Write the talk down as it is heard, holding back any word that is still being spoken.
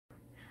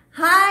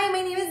Hi,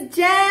 my name is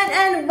Jen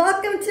and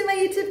welcome to my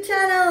YouTube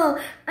channel.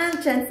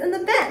 I'm Chance and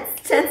the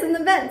Vents, Chance and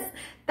the Vents.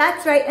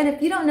 That's right, and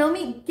if you don't know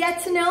me,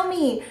 get to know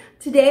me.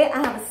 Today I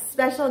have a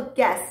special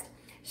guest,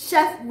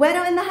 Chef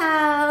Wedo in the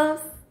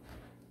house.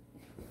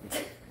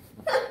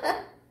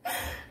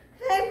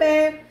 Hi,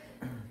 babe.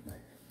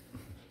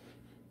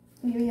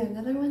 Maybe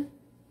another one?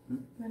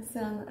 You want to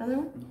sit on the other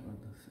one?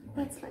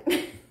 That's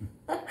fine.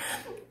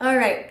 All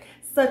right,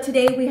 so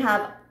today we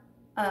have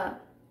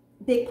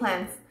big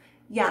plans.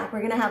 Yeah,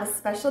 we're gonna have a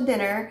special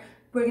dinner.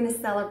 We're gonna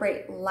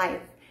celebrate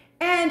life.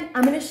 And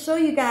I'm gonna show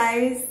you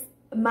guys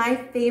my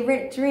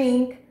favorite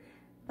drink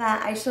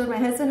that I showed my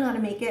husband how to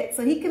make it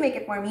so he can make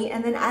it for me,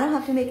 and then I don't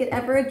have to make it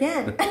ever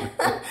again.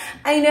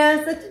 I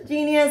know, such a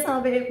genius, huh,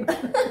 babe?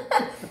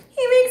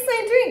 He makes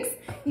my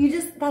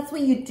drinks. That's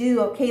what you do,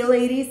 okay,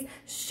 ladies?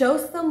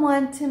 Show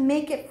someone to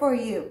make it for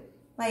you,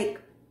 like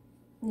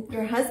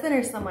your husband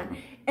or someone.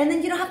 And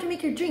then you don't have to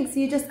make your drinks.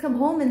 You just come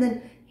home and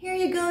then, here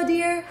you go,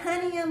 dear.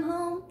 Honey, I'm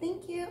home.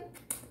 Thank you.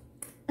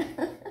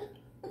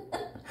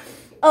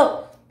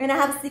 Oh, and I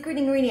have a secret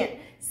ingredient.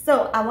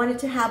 So I wanted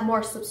to have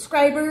more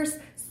subscribers.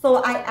 So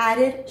I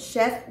added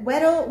Chef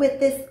Wedo with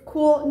this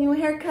cool new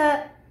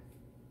haircut.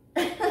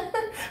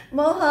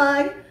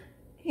 Mohawk.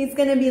 He's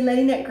going to be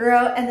letting it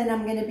grow. And then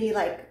I'm going to be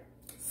like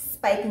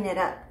spiking it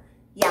up.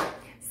 Yeah.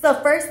 So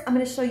first, I'm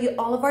going to show you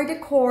all of our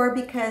decor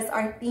because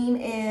our theme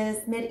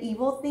is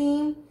medieval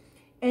theme.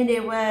 And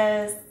it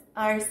was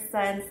our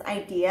son's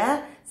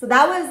idea. So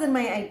that wasn't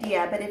my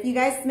idea, but if you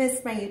guys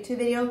missed my YouTube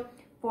video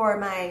for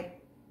my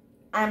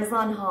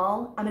Amazon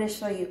haul, I'm going to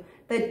show you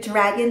the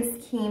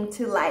dragons came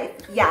to life.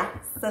 Yeah,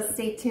 so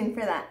stay tuned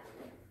for that.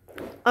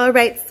 All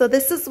right, so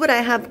this is what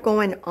I have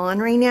going on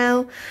right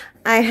now.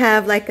 I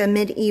have like a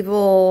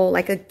medieval,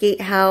 like a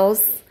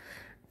gatehouse.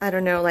 I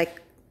don't know,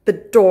 like the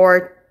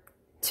door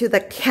to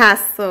the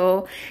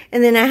castle,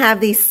 and then I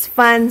have these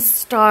fun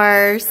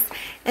stars,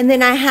 and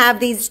then I have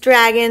these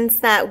dragons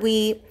that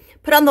we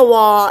put on the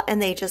wall and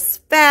they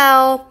just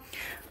fell.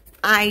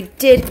 I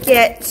did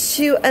get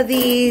 2 of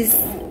these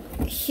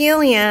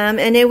helium,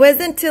 and it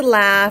wasn't to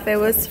laugh, it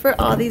was for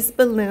all these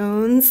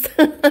balloons.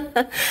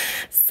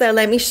 So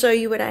let me show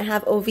you what I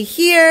have over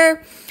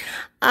here.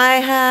 I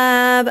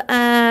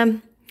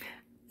have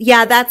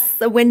yeah, that's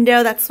the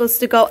window that's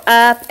supposed to go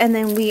up, and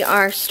then we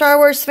are Star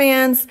Wars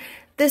fans.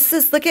 This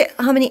is, look at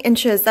how many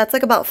inches. That's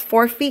like about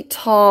 4 feet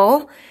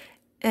tall.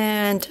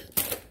 And,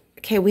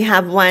 okay, we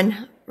have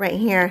one right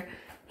here.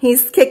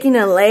 He's kicking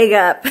a leg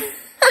up.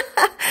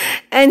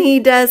 And he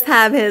does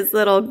have his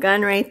little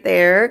gun right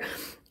there.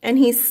 And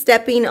he's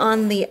stepping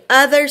on the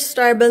other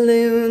star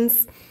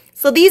balloons.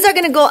 So these are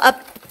going to go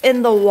up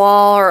in the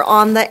wall or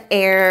on the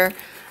air.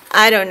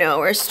 I don't know.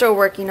 We're still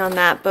working on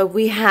that. But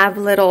we have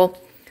little,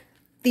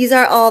 these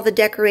are all the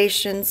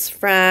decorations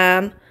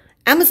from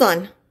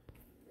Amazon.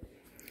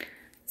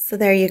 So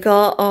there you go,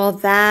 all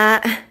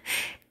that.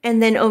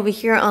 And then over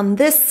here on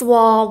this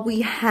wall,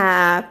 we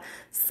have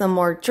some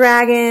more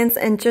dragons,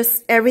 and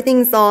just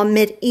everything's all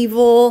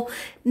medieval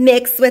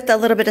mixed with a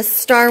little bit of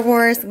Star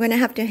Wars. I'm going to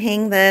have to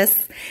hang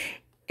this.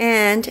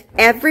 And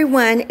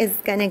everyone is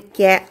going to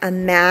get a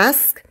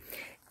mask.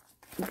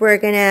 I'm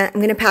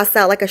going to pass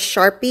out like a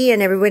Sharpie,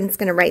 and everyone's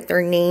going to write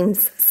their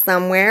names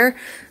somewhere.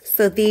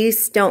 So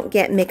these don't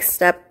get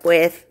mixed up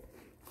with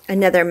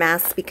another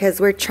mask because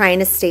we're trying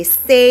to stay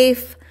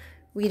safe.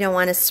 We don't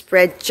want to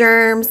spread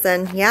germs,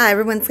 and yeah,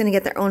 everyone's going to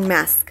get their own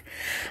mask.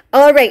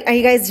 All right, are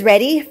you guys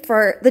ready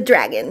for the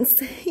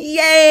dragons?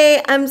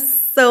 Yay, I'm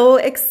so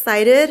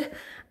excited.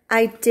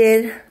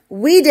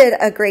 We did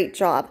a great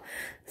job.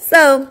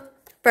 So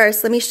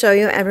first, let me show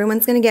you.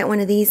 Everyone's going to get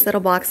one of these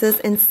little boxes.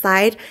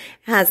 Inside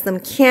has some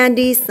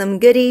candy, some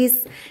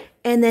goodies,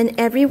 and then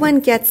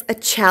everyone gets a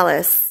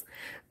chalice,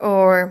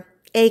 or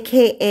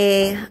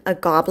AKA a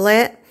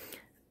goblet.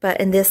 But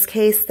in this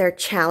case, they're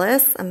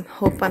chalice. I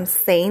hope I'm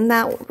saying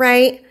that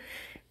right.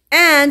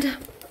 And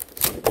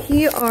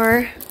here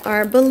are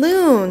our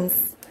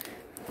balloons.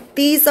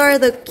 These are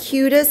the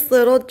cutest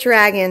little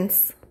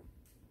dragons.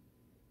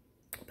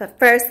 But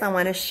first, I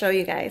want to show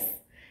you guys.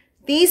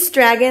 These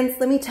dragons,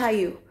 let me tell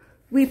you,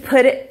 we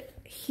put it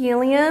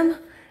helium,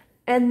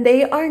 and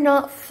they are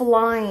not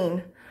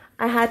flying.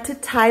 I had to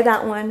tie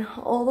that one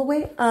all the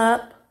way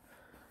up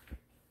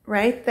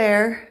right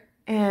there,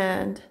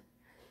 and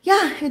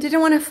yeah, it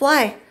didn't want to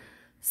fly.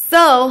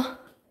 So,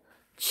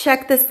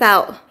 check this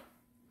out.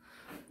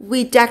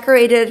 We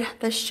decorated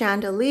the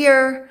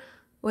chandelier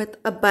with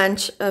a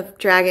bunch of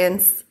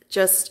dragons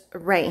just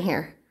right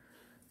here.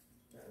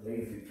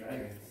 Lazy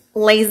dragons.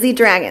 Lazy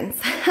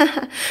dragons.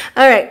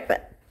 All right,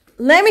 but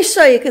let me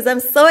show you because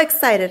I'm so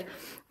excited.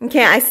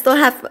 Okay, I still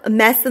have a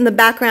mess in the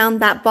background.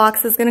 That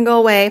box is going to go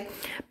away.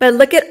 But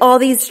look at all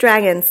these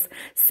dragons.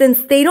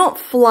 Since they don't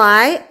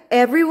fly,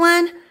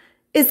 everyone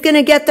is going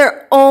to get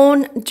their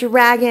own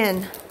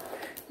dragon.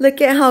 Look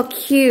at how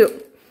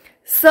cute.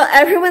 So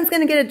everyone's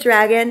going to get a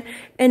dragon,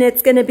 and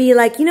it's going to be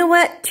like, you know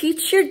what?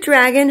 Teach your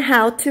dragon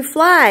how to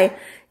fly.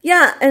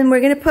 Yeah, and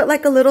we're going to put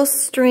like a little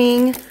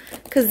string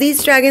because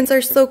these dragons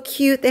are so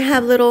cute. They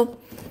have little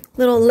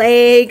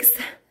legs.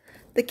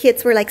 The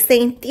kids were like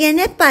saying,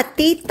 tiene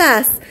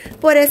patitas,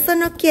 por eso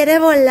no quiere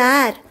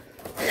volar.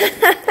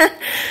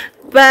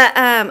 But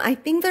I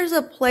think there's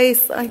a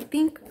place, I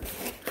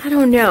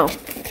don't know.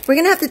 We're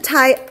going to have to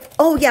tie,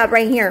 oh yeah,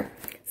 right here.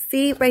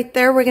 See, right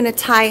there, we're going to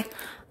tie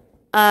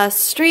a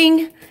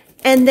string.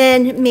 And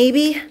then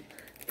maybe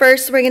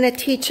first we're going to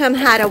teach them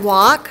how to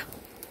walk,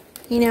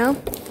 you know.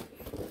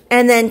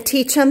 And then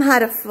teach them how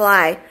to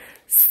fly.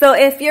 So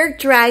if your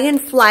dragon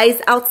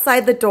flies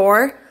outside the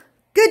door,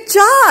 good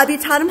job. You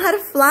taught them how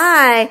to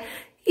fly.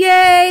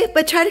 Yay.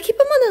 But try to keep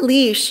them on a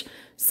leash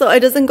so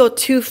it doesn't go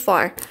too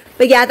far.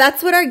 But yeah,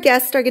 that's what our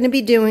guests are going to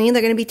be doing.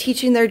 They're going to be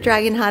teaching their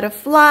dragon how to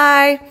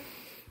fly.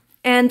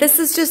 And this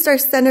is just our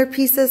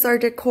centerpieces, our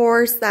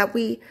decors that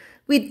we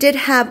did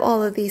have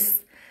all of these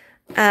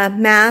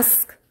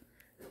masks.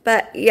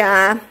 But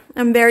yeah,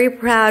 I'm very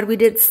proud. We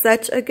did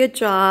such a good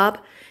job.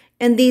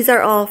 And these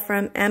are all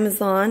from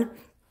Amazon.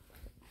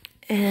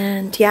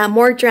 And yeah,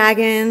 more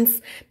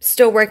dragons.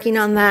 Still working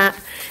on that.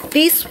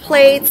 These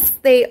plates,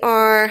 they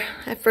are,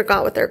 I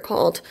forgot what they're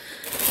called.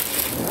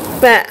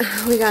 But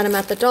we got them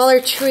at the Dollar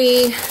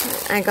Tree.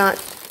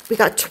 We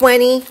got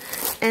 20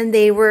 and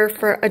they were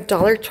for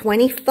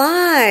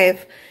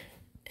 $1.25.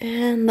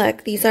 And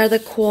look, these are the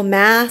cool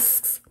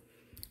masks.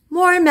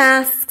 More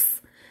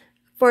masks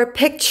for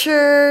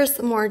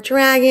pictures, more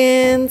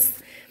dragons.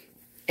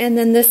 And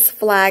then this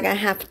flag, I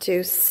have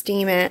to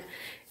steam it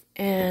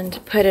and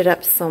put it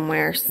up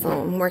somewhere. So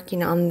I'm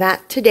working on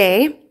that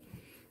today.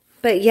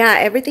 But yeah,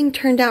 everything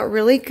turned out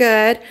really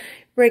good.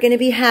 We're going to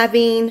be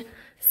having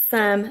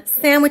some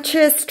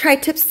sandwiches,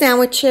 tri-tip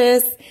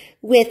sandwiches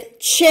with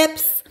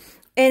chips.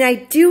 And I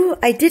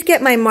did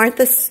get my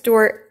Martha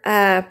Stewart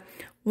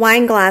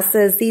wine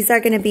glasses. These are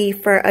going to be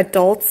for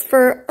adults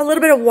for a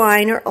little bit of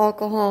wine or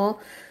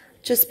alcohol,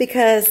 just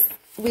because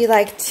we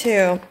like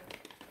to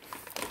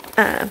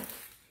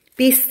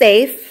be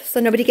safe so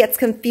nobody gets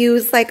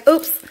confused. Like,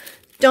 oops,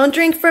 don't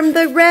drink from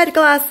the red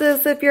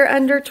glasses if you're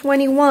under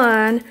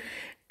 21.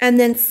 And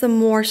then some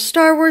more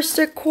Star Wars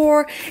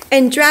decor.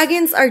 And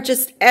dragons are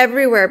just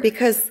everywhere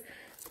because,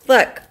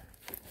 look,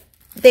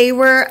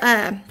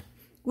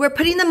 we're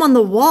putting them on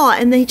the wall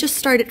and they just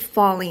started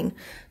falling.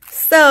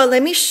 So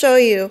let me show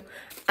you.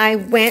 I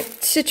went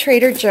to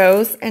Trader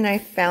Joe's and I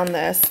found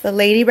this. The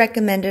lady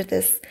recommended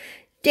this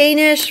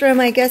Danish from,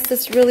 I guess,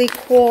 this really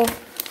cool,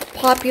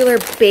 popular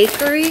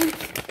bakery.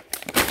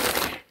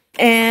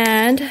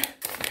 And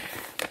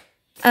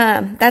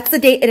that's the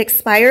date it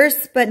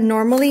expires, but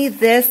normally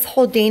this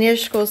whole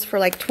Danish goes for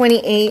like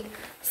 28,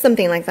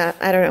 something like that.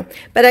 I don't know.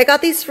 But I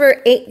got these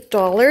for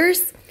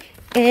 $8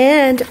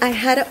 and I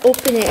had to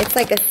open it. It's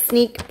like a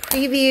sneak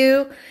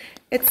preview.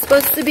 It's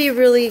supposed to be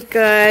really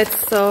good,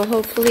 so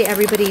hopefully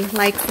everybody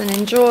likes and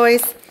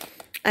enjoys.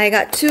 I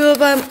got 2 of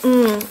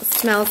them.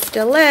 Smells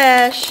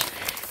delish.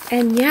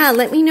 And yeah,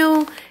 let me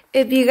know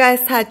if you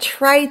guys had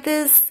tried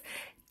this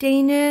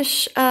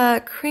Danish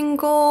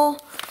kringle.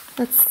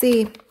 Let's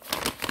see.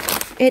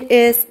 It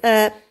is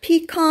a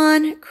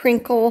pecan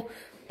crinkle.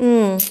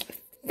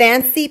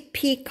 Fancy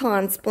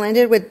pecans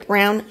blended with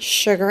brown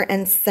sugar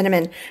and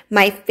cinnamon.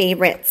 My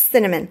favorite,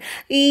 cinnamon.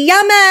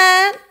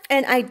 Yummy!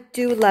 And I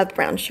do love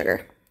brown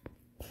sugar.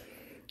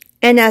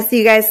 And as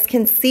you guys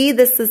can see,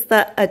 this is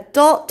the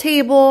adult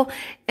table.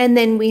 And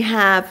then we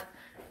have,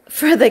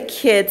 for the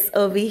kids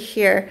over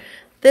here,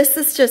 this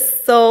is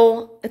just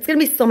so, it's going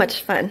to be so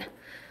much fun.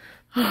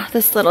 Oh,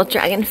 this little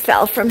dragon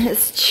fell from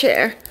his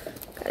chair.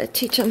 Gotta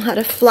teach him how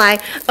to fly.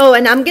 Oh,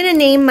 and I'm gonna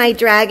name my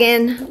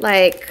dragon,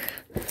 like,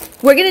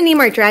 we're gonna name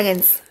our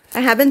dragons.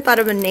 I haven't thought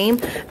of a name,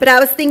 but I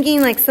was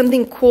thinking like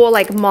something cool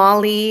like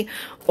Molly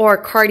or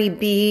Cardi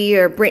B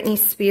or Britney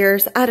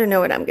Spears. I don't know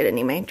what I'm gonna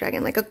name my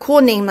dragon. Like a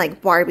cool name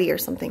like Barbie or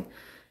something.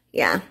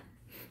 Yeah.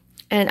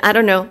 And I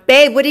don't know.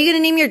 Babe, what are you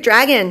gonna name your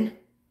dragon?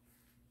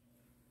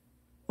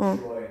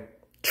 Troy.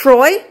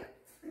 Troy?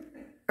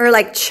 Or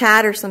like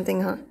Chad or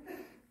something, huh?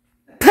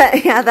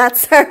 But yeah,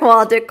 that's our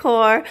wall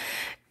decor.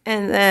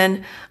 And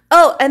then,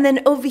 oh, and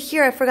then over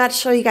here, I forgot to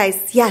show you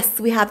guys. Yes,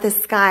 we have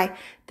this guy,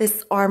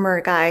 this armor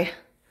guy.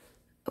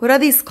 What are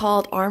these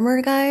called?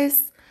 Armor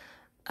guys?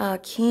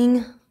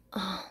 King?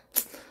 Oh,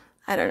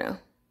 I don't know.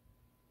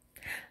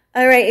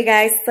 All right, you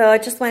guys. So I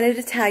just wanted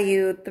to tell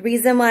you the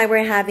reason why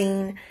we're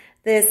having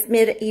this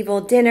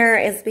medieval dinner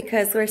is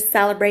because we're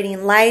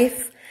celebrating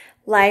life.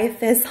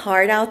 Life is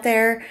hard out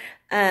there.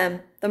 The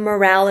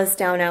morale is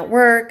down at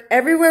work.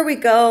 Everywhere we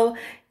go,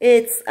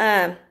 it's,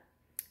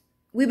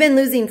 we've been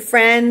losing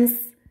friends.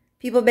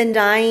 People have been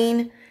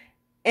dying.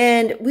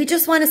 And we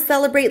just want to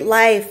celebrate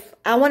life.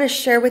 I want to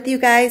share with you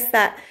guys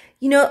that,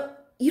 you know,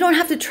 you don't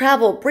have to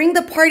travel. Bring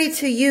the party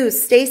to you.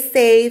 Stay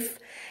safe.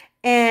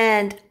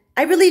 And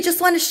I really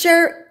just want to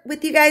share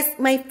with you guys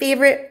my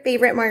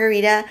favorite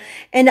margarita.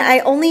 And I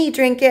only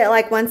drink it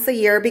like once a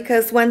year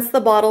because once the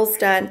bottle's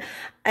done,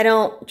 I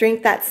don't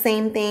drink that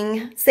same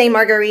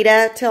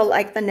margarita till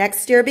like the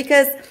next year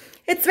because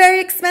it's very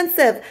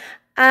expensive.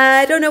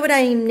 I don't know what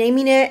I'm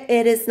naming it.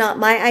 It is not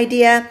my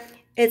idea.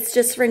 It's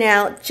just for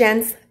now,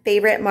 Jen's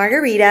favorite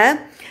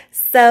margarita.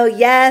 So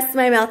yes,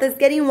 my mouth is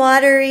getting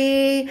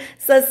watery.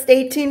 So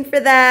stay tuned for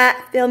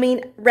that.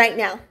 Filming right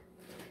now.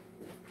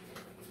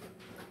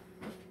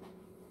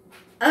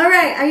 All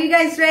right, are you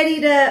guys ready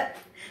to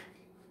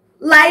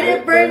light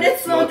it, burn it,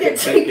 smoke it,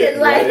 drink it,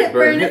 light it,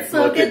 burn it,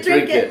 smoke it,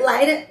 drink it,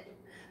 light it?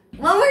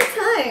 One more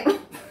time.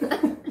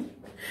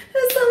 It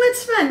was so much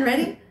fun.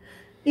 Ready?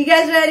 You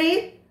guys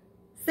ready?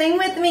 Sing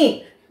with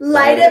me.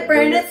 Light it,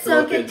 burn it,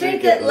 smoke it,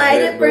 drink it,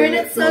 light it, burn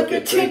it, smoke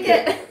it, drink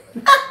it.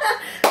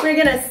 We're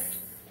gonna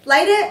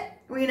light it,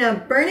 we're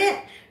gonna burn it,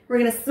 we're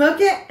gonna smoke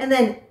it, and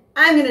then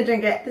I'm gonna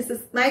drink it. This is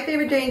my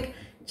favorite drink,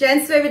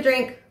 Jen's favorite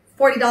drink,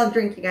 $40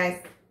 drink, you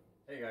guys.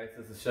 Hey guys,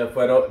 this is Chef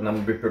Fuero, and I'm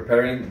gonna be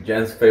preparing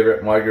Jen's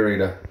favorite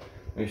margarita.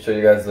 Let me show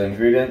you guys the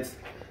ingredients.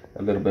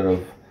 A little bit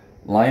of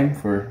lime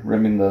for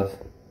rimming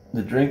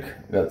the drink.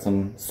 Got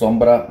some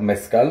sombra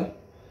mezcal,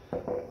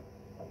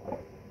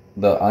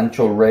 the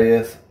Ancho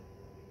Reyes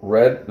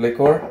red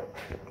liquor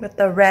with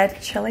the red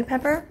chili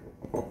pepper.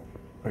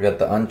 I got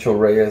the Ancho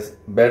Reyes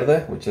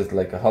verde, which is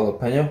like a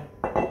jalapeno.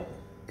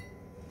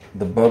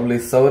 The bubbly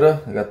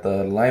soda, I got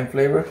the lime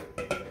flavor.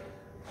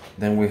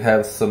 Then we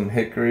have some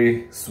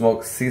hickory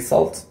smoked sea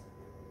salt,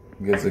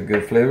 gives a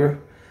good flavor.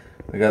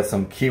 We got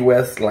some Key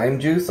West lime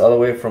juice, all the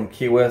way from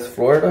Key West,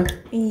 Florida.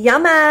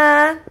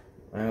 Yumma!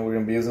 And we're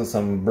gonna be using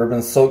some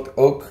bourbon soaked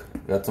oak.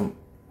 Got some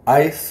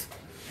ice.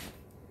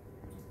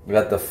 We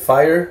got the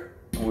fire.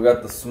 And we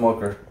got the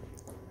smoker.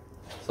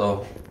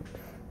 So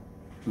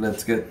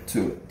let's get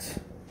to it.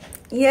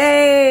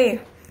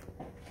 Yay!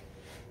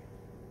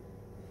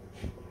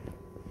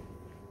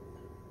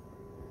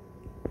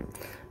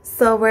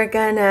 So we're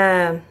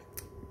gonna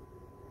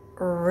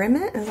rim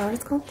it. Is that what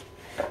it's called?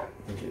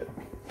 Yeah.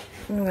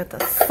 With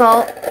the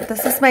salt.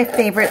 This is my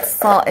favorite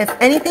salt. If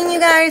anything, you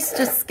guys,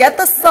 just get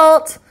the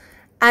salt,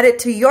 add it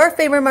to your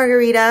favorite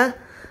margarita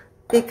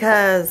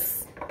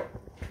because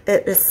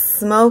it is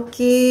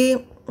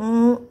smoky.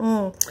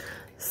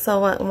 So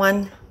what?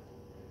 One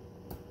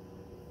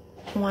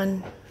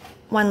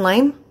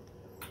lime,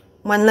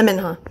 one lemon,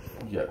 huh?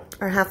 Yeah.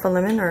 Or half a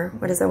lemon, or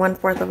what is it?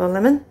 1/4 of a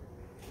lemon.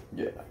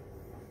 Yeah.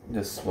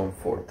 Just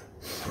 1/4.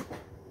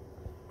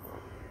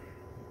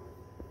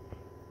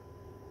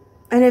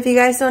 And if you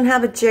guys don't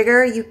have a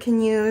jigger, you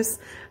can use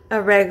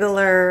a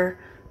regular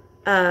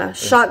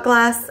shot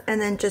glass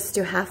and then just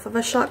do half of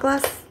a shot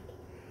glass.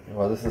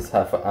 Well, this is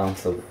half an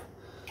ounce of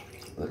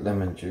the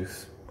lemon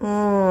juice.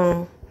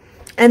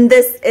 And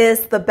this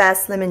is the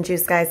best lemon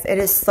juice, guys. It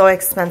is so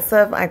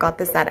expensive. I got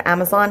this at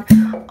Amazon.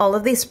 All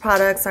of these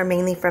products are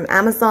mainly from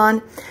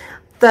Amazon.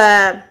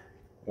 The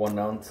 1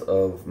 ounce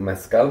of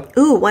mezcal.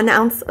 Ooh, 1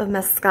 ounce of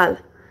mezcal.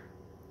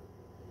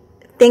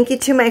 Thank you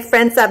to my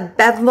friends at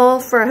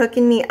Bevmo for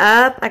hooking me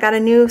up. I got a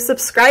new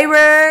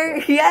subscriber.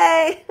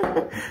 Yay!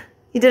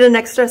 You did an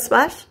extra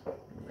splash?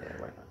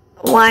 Yeah,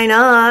 why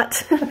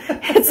not?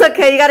 It's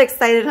okay. You got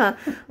excited, huh?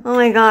 Oh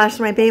my gosh,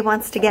 my babe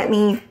wants to get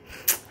me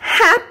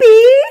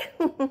happy.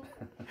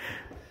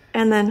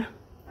 And then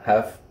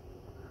half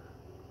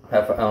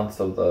an ounce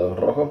of the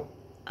rojo.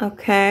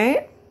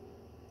 Okay.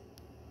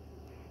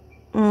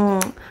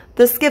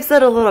 This gives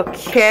it a little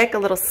kick, a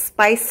little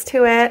spice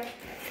to it.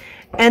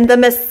 And the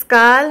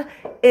mezcal,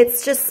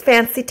 it's just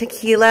fancy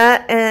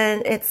tequila,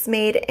 and it's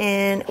made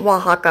in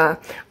Oaxaca.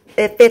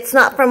 If it's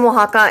not from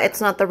Oaxaca,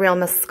 it's not the real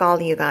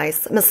mezcal, you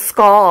guys.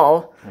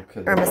 Mezcal.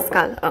 Okay, or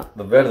mezcal. Oh.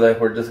 The verde,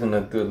 we're just going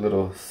to do a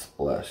little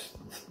splash.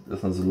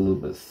 This one's a little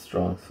bit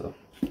strong, so.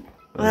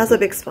 Well, that's a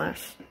big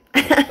splash.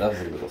 That was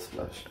a little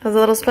splash. That was a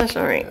little splash,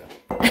 all right.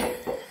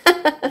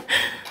 Yeah.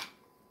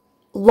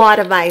 Lot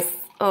of ice.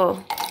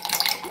 Oh,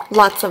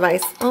 lots of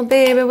ice. Oh,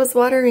 babe, it was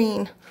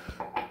watering.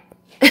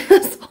 It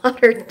was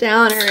watered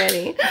down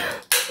already.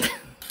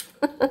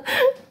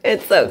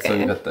 It's okay. So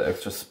you got the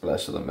extra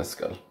splash of the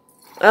mezcal.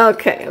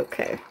 Okay,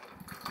 okay.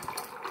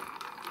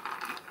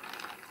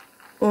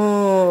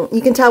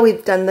 You can tell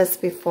we've done this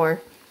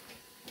before.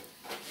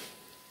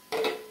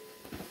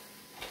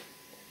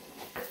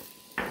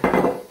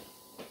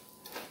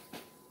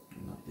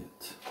 Not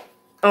yet.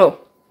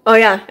 Oh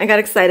yeah, I got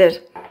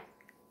excited.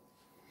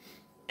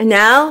 And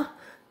now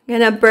I'm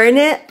gonna burn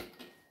it.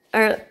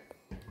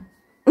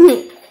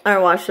 Our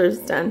washer's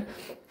done.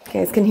 You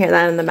guys can hear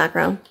that in the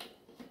background.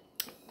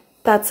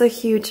 That's a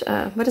huge,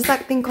 what is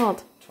that thing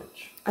called?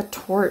 Torch. A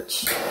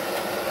torch.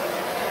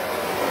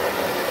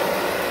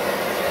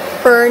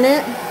 Burn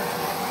it.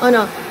 Oh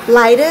no,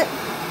 light it.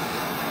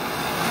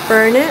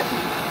 Burn it.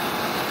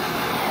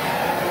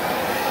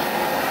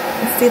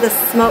 You see the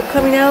smoke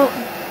coming out?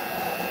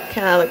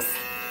 Okay, that looks...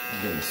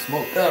 Getting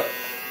smoked up.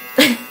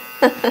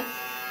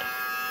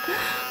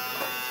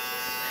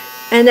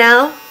 And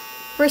now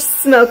we're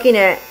smoking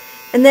it.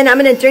 And then I'm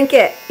gonna drink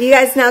it. You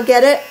guys now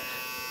get it?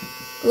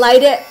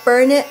 Light it,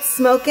 burn it,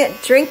 smoke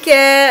it, drink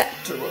it.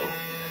 Turbo.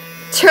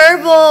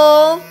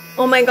 Turbo.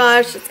 Oh my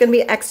gosh, it's gonna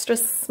be extra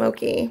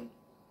smoky.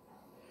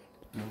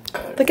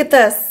 Look at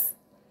this.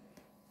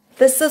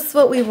 This is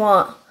what we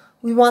want.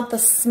 We want the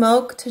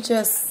smoke to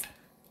just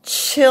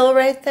chill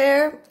right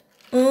there.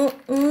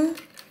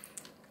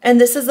 And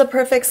this is the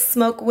perfect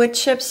smoke wood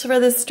chips for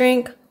this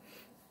drink.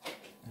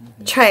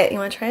 Try it. You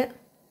want to try it?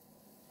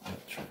 I'll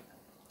try it.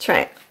 Try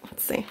it.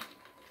 Let's see.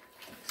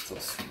 So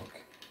smoky.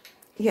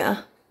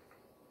 Yeah.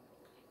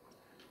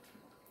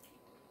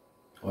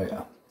 Oh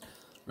yeah.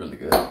 Really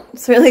good.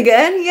 It's really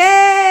good.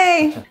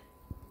 Yay!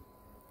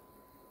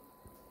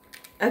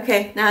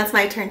 Okay, now it's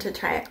my turn to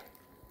try it.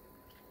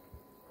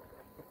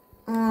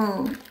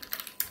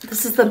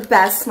 This is the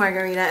best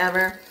margarita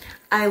ever.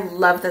 I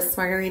love this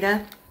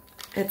margarita.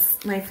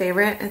 It's my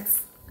favorite.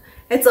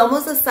 It's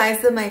almost the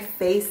size of my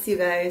face, you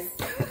guys.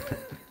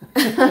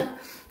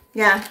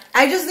 Yeah,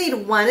 I just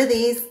need one of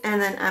these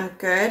and then I'm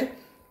good.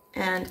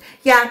 And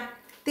yeah,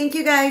 thank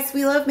you guys.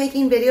 We love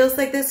making videos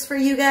like this for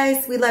you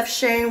guys. We love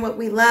sharing what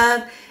we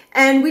love.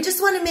 And we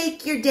just want to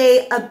make your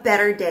day a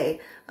better day,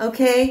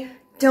 okay?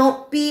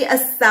 Don't be a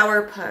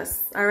sourpuss,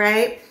 all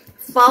right?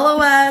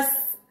 Follow us.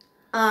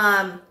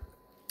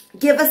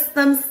 Give us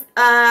thumbs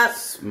up.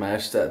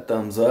 Smash that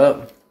thumbs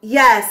up.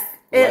 Yes.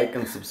 Like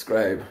and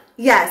subscribe.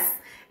 Yes.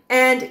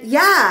 And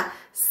yeah,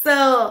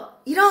 so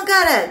you don't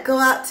gotta go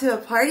out to a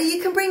party.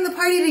 You can bring the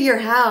party to your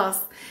house.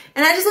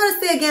 And I just want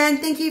to say again,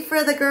 thank you for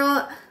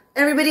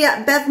everybody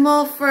at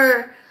Bethmo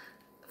for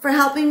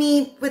helping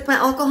me with my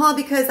alcohol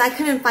because I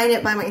couldn't find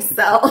it by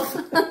myself.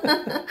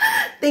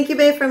 Thank you,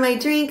 babe, for my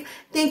drink.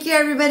 Thank you,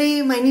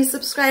 everybody, my new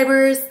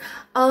subscribers,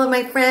 all of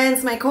my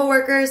friends, my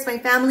coworkers, my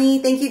family.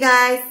 Thank you,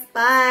 guys.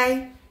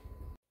 Bye.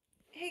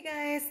 Hey,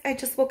 guys. I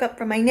just woke up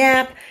from my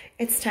nap.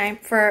 It's time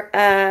for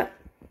a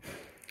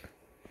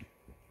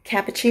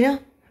cappuccino.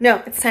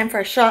 No, it's time for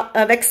a shot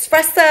of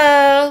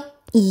espresso.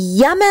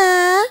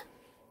 Yumma!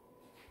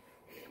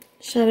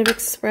 Shot of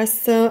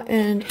espresso,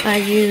 and I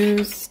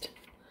used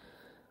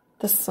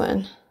this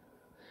one.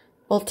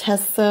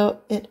 Voltesso,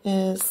 it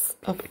is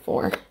a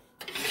 4.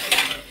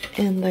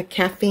 In the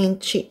caffeine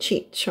cheat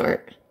sheet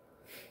chart.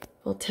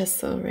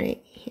 Voltesso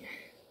right here.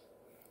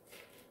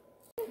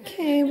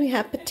 Okay, we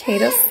have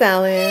potato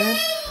salad.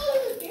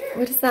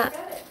 What is that?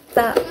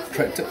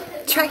 Tri-tip.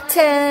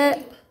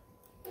 Tri-tip.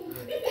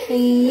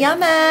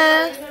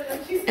 Yumma.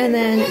 And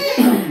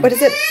then, what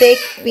is it?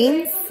 Baked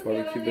beans?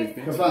 Barbecue baked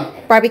beans.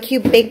 Barbecue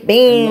baked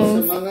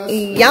beans.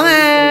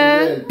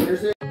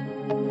 Yumma.